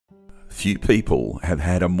Few people have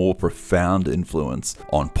had a more profound influence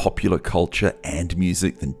on popular culture and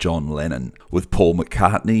music than John Lennon. With Paul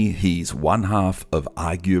McCartney, he's one half of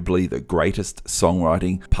arguably the greatest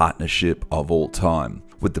songwriting partnership of all time.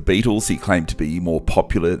 With the Beatles, he claimed to be more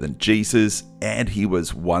popular than Jesus, and he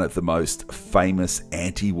was one of the most famous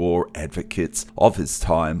anti-war advocates of his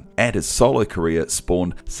time, and his solo career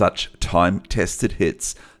spawned such time-tested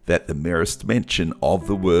hits that the merest mention of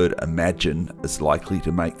the word imagine is likely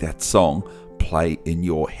to make that song play in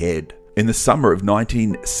your head. In the summer of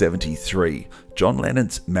 1973, John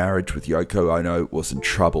Lennon's marriage with Yoko Ono was in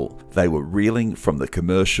trouble. They were reeling from the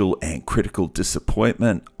commercial and critical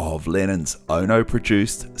disappointment of Lennon's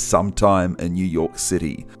Ono-produced Sometime in New York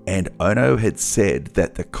City, and Ono had said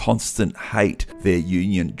that the constant hate their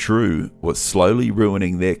union drew was slowly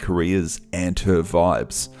ruining their careers and her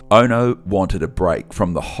vibes. Ono wanted a break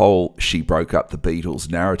from the whole "she broke up the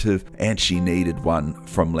Beatles" narrative, and she needed one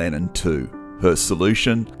from Lennon too. Her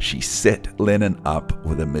solution? She set Lennon up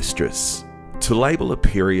with a mistress. To label a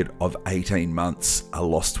period of 18 months a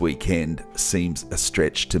lost weekend seems a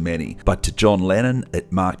stretch to many, but to John Lennon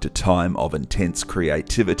it marked a time of intense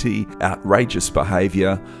creativity, outrageous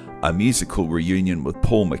behaviour, a musical reunion with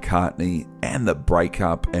Paul McCartney, and the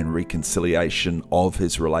breakup and reconciliation of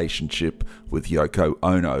his relationship with Yoko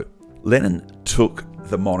Ono. Lennon took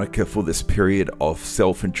the moniker for this period of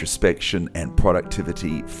self-introspection and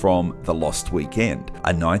productivity from The Lost Weekend,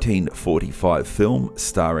 a 1945 film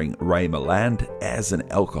starring Ray Milland as an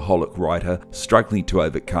alcoholic writer struggling to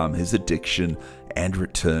overcome his addiction and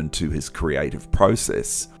return to his creative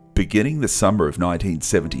process. Beginning the summer of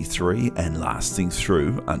 1973 and lasting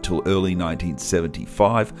through until early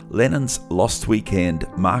 1975, Lennon's Lost Weekend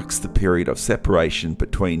marks the period of separation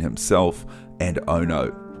between himself and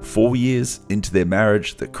Ono. 4 years into their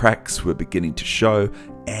marriage, the cracks were beginning to show,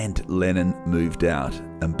 and Lennon moved out,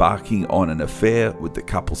 embarking on an affair with the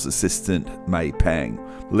couple's assistant, May Pang.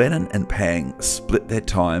 Lennon and Pang split their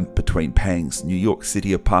time between Pang's New York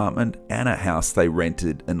City apartment and a house they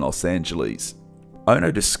rented in Los Angeles. Ono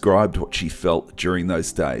described what she felt during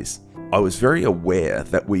those days. "I was very aware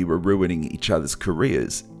that we were ruining each other's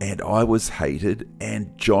careers, and I was hated,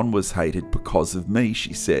 and John was hated because of me,"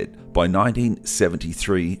 she said. By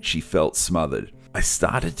 1973, she felt smothered. "I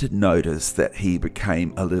started to notice that he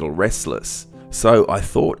became a little restless, so I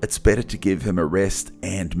thought it's better to give him a rest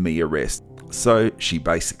and me a rest." So she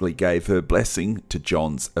basically gave her blessing to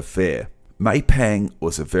John's affair. May Pang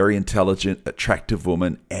was a very intelligent, attractive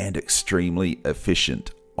woman and extremely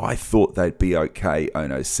efficient. "I thought they'd be okay,"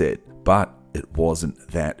 Ono said, but it wasn't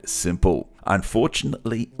that simple.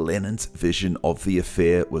 Unfortunately, Lennon's vision of the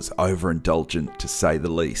affair was overindulgent, to say the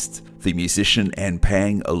least. The musician and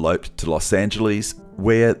Pang eloped to Los Angeles,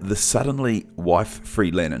 where the suddenly wife-free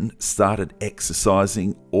Lennon started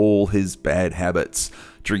exercising all his bad habits,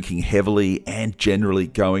 drinking heavily and generally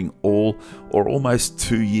going all or almost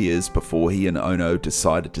 2 years before he and Ono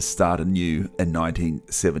decided to start anew in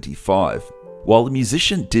 1975. While the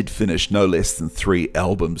musician did finish no less than 3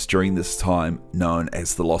 albums during this time, known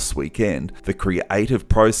as The Lost Weekend, the creative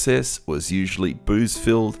process was usually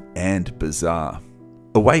booze-filled and bizarre.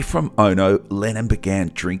 Away from Ono, Lennon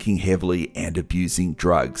began drinking heavily and abusing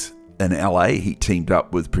drugs. In LA, he teamed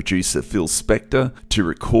up with producer Phil Spector to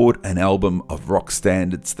record an album of rock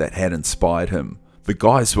standards that had inspired him. The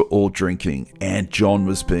guys were all drinking, and John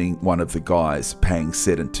was being one of the guys, Pang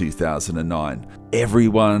said in 2009.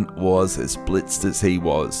 "Everyone was as blitzed as he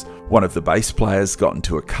was. One of the bass players got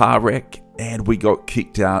into a car wreck, and we got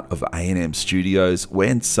kicked out of A&M Studios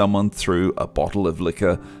when someone threw a bottle of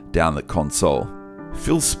liquor down the console."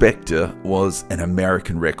 Phil Spector was an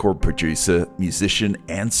American record producer, musician,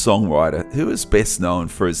 and songwriter who is best known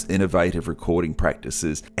for his innovative recording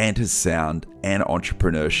practices and his sound and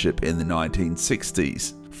entrepreneurship in the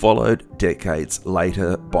 1960s, followed decades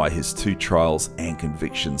later by his 2 trials and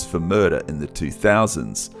convictions for murder in the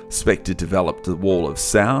 2000s. Spector developed the Wall of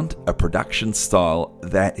Sound, a production style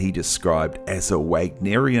that he described as a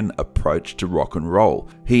Wagnerian approach to rock and roll.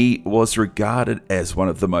 He was regarded as one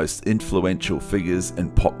of the most influential figures in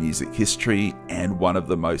pop music history and one of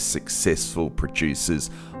the most successful producers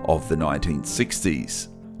of the 1960s.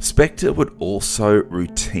 Spector would also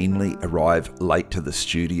routinely arrive late to the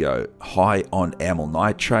studio, high on amyl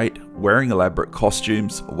nitrate, wearing elaborate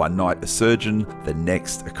costumes, one night a surgeon, the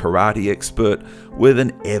next a karate expert, with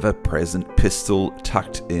an ever-present pistol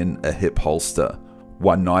tucked in a hip holster.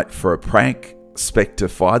 One night for a prank, Spector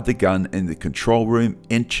fired the gun in the control room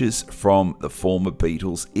inches from the former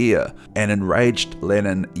Beatles' ear. An enraged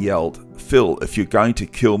Lennon yelled, "Phil, if you're going to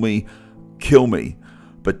kill me,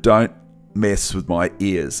 but don't mess with my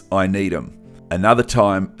ears, I need 'em." Another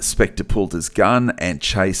time, Spector pulled his gun and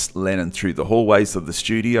chased Lennon through the hallways of the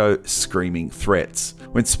studio, screaming threats.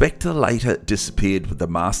 When Spector later disappeared with the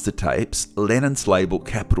master tapes, Lennon's label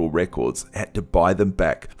Capitol Records had to buy them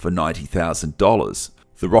back for $90,000.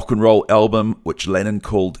 The rock and roll album, which Lennon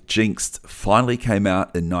called Jinxed, finally came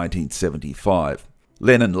out in 1975.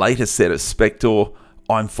 Lennon later said of Spector,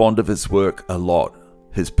 "I'm fond of his work a lot.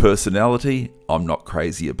 His personality, I'm not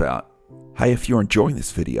crazy about." Hey, if you're enjoying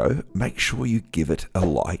this video, make sure you give it a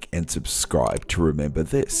like and subscribe to remember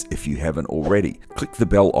this if you haven't already. Click the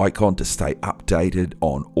bell icon to stay updated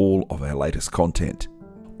on all of our latest content.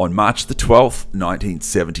 On March the 12th,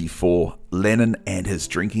 1974, Lennon and his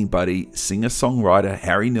drinking buddy, singer-songwriter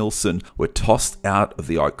Harry Nilsson, were tossed out of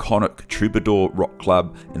the iconic Troubadour Rock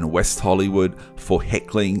Club in West Hollywood for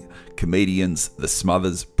heckling comedians the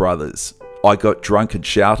Smothers Brothers. "I got drunk and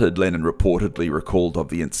shouted," Lennon reportedly recalled of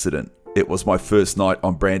the incident. "It was my first night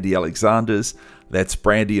on Brandy Alexander's. That's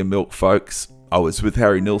brandy and milk, folks. I was with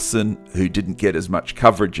Harry Nilsson, who didn't get as much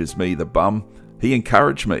coverage as me, the bum. He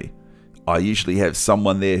encouraged me. I usually have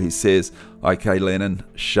someone there who says, 'Okay, Lennon,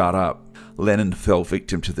 shut up.'" Lennon fell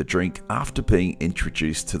victim to the drink after being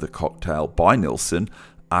introduced to the cocktail by Nilsson,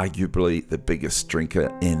 arguably the biggest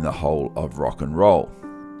drinker in the whole of rock and roll.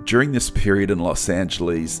 During this period in Los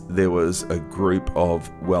Angeles, there was a group of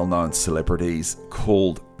well-known celebrities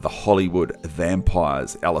called the Hollywood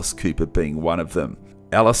Vampires, Alice Cooper being one of them.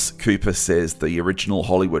 Alice Cooper says the original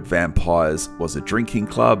Hollywood Vampires was a drinking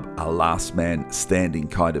club, a last man standing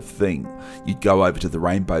kind of thing. You'd go over to the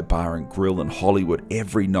Rainbow Bar and Grill in Hollywood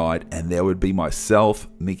every night, and there would be myself,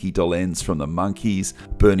 Mickey Dolenz from the Monkees,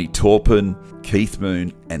 Bernie Taupin, Keith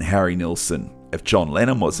Moon, and Harry Nilsson. If John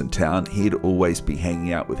Lennon was in town, he'd always be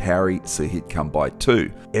hanging out with Harry, so he'd come by too.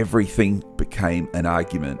 Everything became an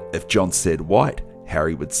argument. If John said white,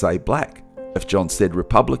 Harry would say black. If John said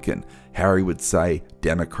Republican, Harry would say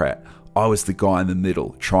Democrat. I was the guy in the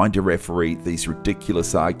middle, trying to referee these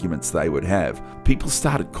ridiculous arguments they would have. People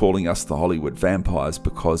started calling us the Hollywood Vampires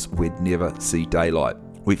because we'd never see daylight.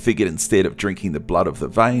 We figured instead of drinking the blood of the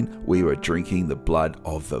vein, we were drinking the blood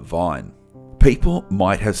of the vine. People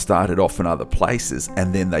might have started off in other places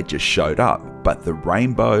and then they just showed up, but the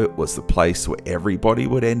Rainbow was the place where everybody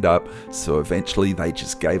would end up, so eventually they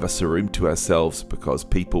just gave us a room to ourselves because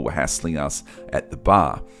people were hassling us at the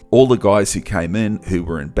bar. All the guys who came in who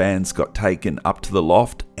were in bands got taken up to the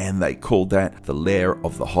loft, and they called that the lair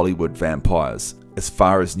of the Hollywood Vampires. As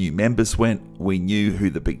far as new members went, we knew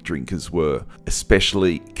who the big drinkers were,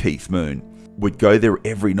 especially Keith Moon. We'd go there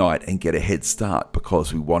every night and get a head start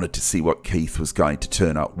because we wanted to see what Keith was going to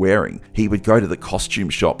turn up wearing. He would go to the costume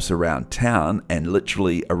shops around town and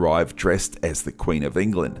literally arrive dressed as the Queen of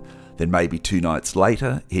England. Then maybe 2 nights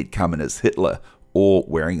later, he'd come in as Hitler or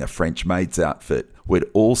wearing a French maid's outfit. We'd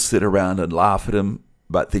all sit around and laugh at him,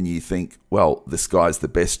 but then you think, well, this guy's the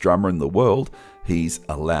best drummer in the world. He's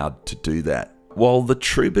allowed to do that. While the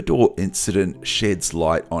Troubadour incident sheds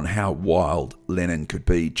light on how wild Lennon could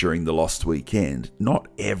be during the Lost Weekend, not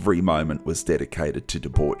every moment was dedicated to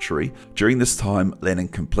debauchery. During this time, Lennon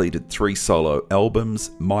completed 3 solo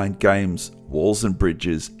albums, Mind Games, Walls and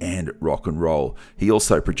Bridges, and Rock and Roll. He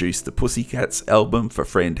also produced the Pussycats album for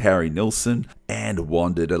friend Harry Nilsson and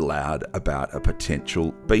wandered aloud about a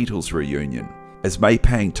potential Beatles reunion. As May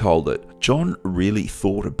Pang told it, John really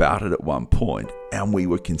thought about it at one point, and we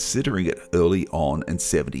were considering it early on in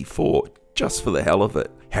 '74, just for the hell of it.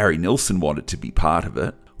 Harry Nilsson wanted to be part of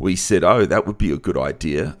it. We said, oh, that would be a good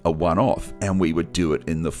idea, a one-off, and we would do it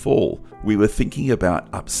in the fall. We were thinking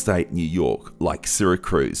about upstate New York, like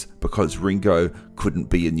Syracuse, because Ringo couldn't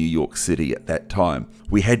be in New York City at that time.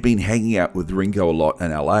 We had been hanging out with Ringo a lot in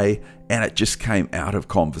LA, and it just came out of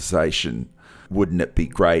conversation. Wouldn't it be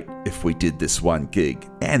great if we did this one gig?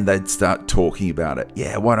 And they'd start talking about it.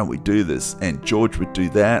 Yeah, why don't we do this? And George would do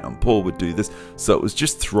that, and Paul would do this. So it was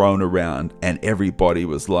just thrown around, and everybody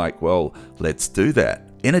was like, well, let's do that.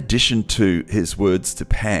 In addition to his words to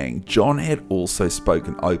Pang, John had also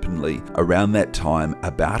spoken openly around that time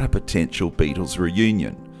about a potential Beatles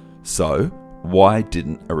reunion. So why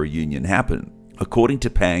didn't a reunion happen? According to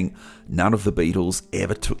Pang, none of the Beatles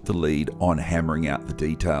ever took the lead on hammering out the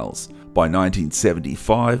details. By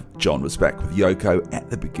 1975, John was back with Yoko at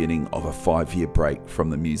the beginning of a 5-year break from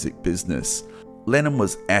the music business. Lennon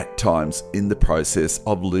was at times in the process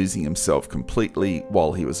of losing himself completely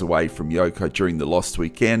while he was away from Yoko during the Lost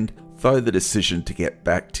Weekend, though the decision to get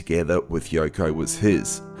back together with Yoko was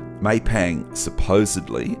his. May Pang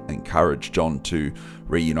supposedly encouraged John to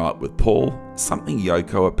reunite with Paul, something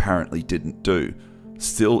Yoko apparently didn't do.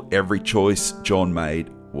 Still, every choice John made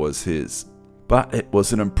was his. But it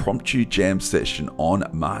was an impromptu jam session on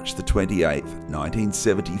March the 28th,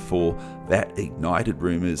 1974 that ignited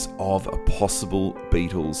rumours of a possible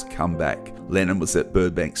Beatles comeback. Lennon was at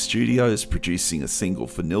Burbank Studios producing a single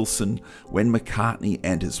for Nilsson when McCartney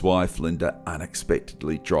and his wife Linda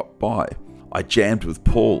unexpectedly dropped by. "I jammed with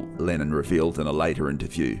Paul," Lennon revealed in a later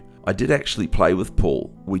interview. "I did actually play with Paul.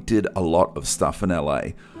 We did a lot of stuff in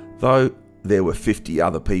LA, though there were 50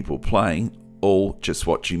 other people playing, all just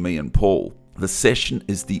watching me and Paul." The session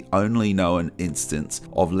is the only known instance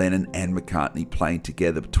of Lennon and McCartney playing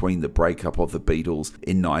together between the breakup of the Beatles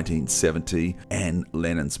in 1970 and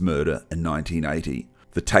Lennon's murder in 1980.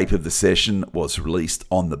 The tape of the session was released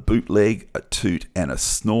on the bootleg A Toot and a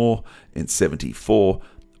Snore in 74,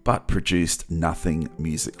 but produced nothing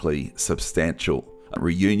musically substantial. A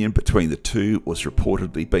reunion between the two was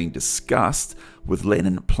reportedly being discussed, with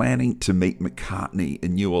Lennon planning to meet McCartney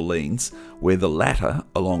in New Orleans, where the latter,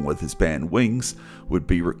 along with his band Wings, would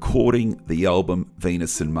be recording the album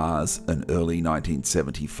Venus and Mars in early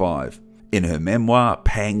 1975. In her memoir,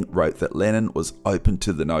 Pang wrote that Lennon was open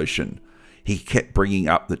to the notion. He kept bringing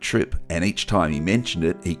up the trip, and each time he mentioned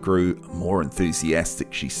it, he grew more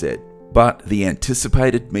enthusiastic, she said. But the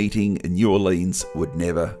anticipated meeting in New Orleans would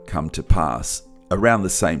never come to pass. Around the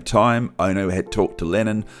same time, Ono had talked to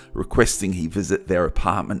Lennon, requesting he visit their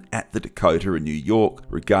apartment at the Dakota in New York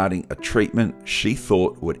regarding a treatment she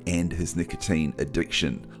thought would end his nicotine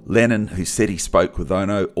addiction. Lennon, who said he spoke with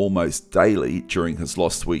Ono almost daily during his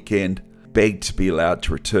Lost Weekend, begged to be allowed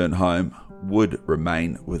to return home, would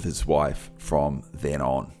remain with his wife from then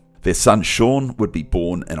on. Their son Sean would be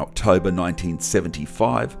born in October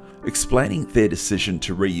 1975. Explaining their decision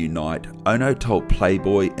to reunite, Ono told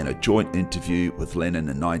Playboy in a joint interview with Lennon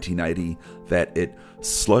in 1980 that it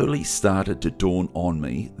slowly started to dawn on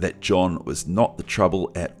me that John was not the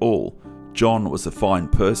trouble at all. John was a fine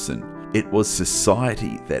person. It was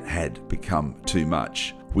society that had become too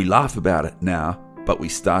much. We laugh about it now, but we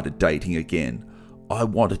started dating again. I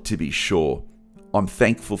wanted to be sure. I'm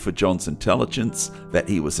thankful for John's intelligence, that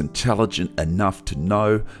he was intelligent enough to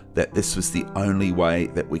know that this was the only way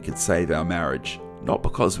that we could save our marriage. Not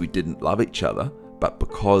because we didn't love each other, but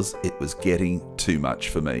because it was getting too much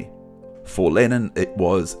for me. For Lennon, it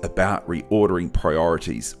was about reordering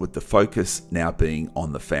priorities, with the focus now being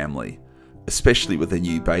on the family, especially with a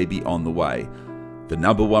new baby on the way. The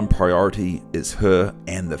number one priority is her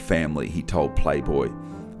and the family, he told Playboy.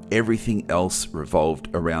 Everything else revolved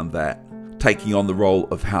around that. Taking on the role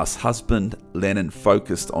of house husband, Lennon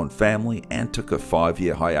focused on family and took a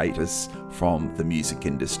 5-year hiatus from the music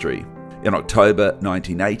industry. In October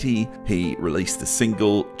 1980, he released the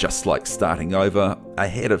single Just Like Starting Over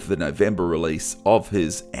ahead of the November release of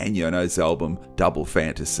his and Yono's album Double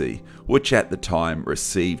Fantasy, which at the time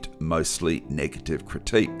received mostly negative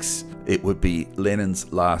critiques. It would be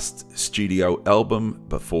Lennon's last studio album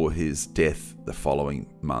before his death the following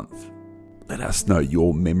month. Let us know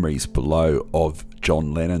your memories below of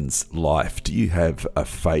John Lennon's life. Do you have a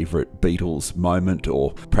favourite Beatles moment,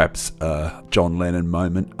 or perhaps a John Lennon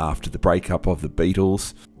moment after the breakup of the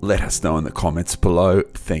Beatles? Let us know in the comments below.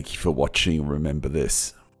 Thank you for watching. Remember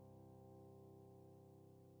this: